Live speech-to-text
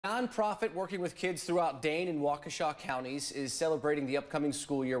Nonprofit working with kids throughout Dane and Waukesha counties is celebrating the upcoming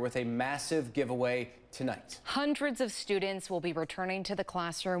school year with a massive giveaway tonight. Hundreds of students will be returning to the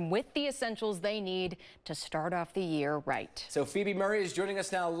classroom with the essentials they need to start off the year right. So Phoebe Murray is joining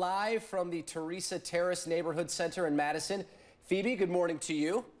us now live from the Teresa Terrace Neighborhood Center in Madison. Phoebe, good morning to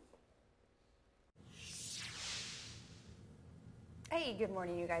you. Hey, good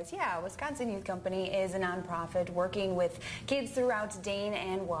morning, you guys. Yeah, Wisconsin Youth Company is a nonprofit working with kids throughout Dane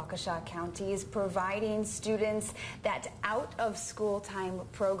and Waukesha counties, providing students that out-of-school time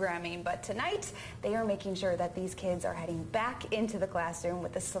programming. But tonight, they are making sure that these kids are heading back into the classroom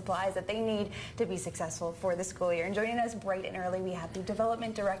with the supplies that they need to be successful for the school year. And joining us bright and early, we have the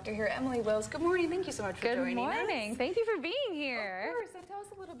development director here, Emily Wills. Good morning. Thank you so much for joining us. Good morning. Thank you for being here. Of course. So tell us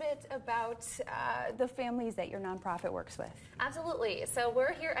a little bit about the families that your nonprofit works with. Absolutely. So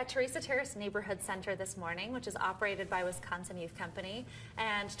we're here at Teresa Terrace Neighborhood Center this morning, which is operated by Wisconsin Youth Company.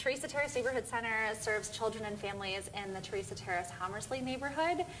 And Teresa Terrace Neighborhood Center serves children and families in the Teresa Terrace Homersley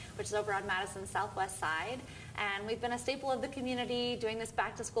neighborhood, which is over on Madison's southwest side. And we've been a staple of the community doing this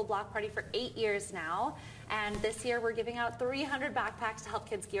back to school block party for 8 years now. And this year we're giving out 300 backpacks to help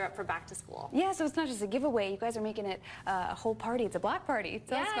kids gear up for back to school. Yeah, so it's not just a giveaway. You guys are making it a whole party. It's a block party.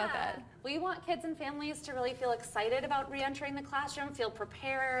 Tell us about that. We want kids and families to really feel excited about re-entering the classroom, feel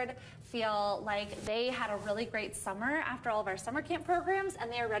prepared, feel like they had a really great summer after all of our summer camp programs,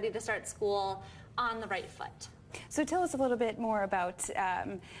 and they are ready to start school on the right foot. So tell us a little bit more about,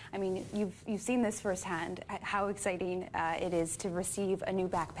 I mean, you've seen this firsthand, how exciting it is to receive a new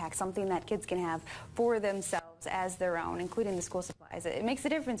backpack, something that kids can have for themselves as their own, including the school supplies. It makes a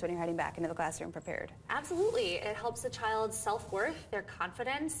difference when you're heading back into the classroom prepared. Absolutely. It helps a child's self-worth, their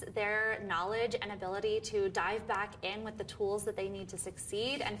confidence, their knowledge and ability to dive back in with the tools that they need to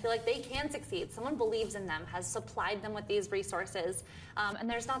succeed and feel like they can succeed. Someone believes in them, has supplied them with these resources, and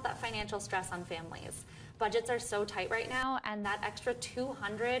there's not that financial stress on families. Budgets are so tight right now, and that extra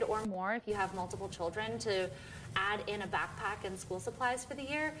 $200 or more if you have multiple children to add in a backpack and school supplies for the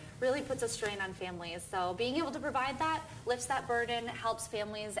year really puts a strain on families. So being able to provide that lifts that burden, helps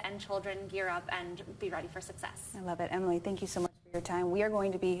families and children gear up and be ready for success. I love it. Emily, thank you so much for your time. We are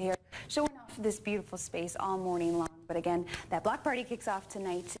going to be here showing off this beautiful space all morning long. But again, that block party kicks off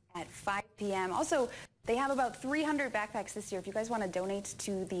tonight at 5 p.m. Also, they have about 300 backpacks this year. If you guys want to donate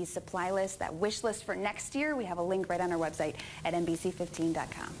to the supply list, that wish list for next year, we have a link right on our website at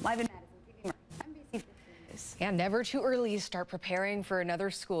NBC15.com. Live in Madison, NBC 15 News. Yeah, never too early to start preparing for another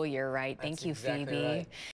school year, right? Thank you, exactly Phoebe. Right.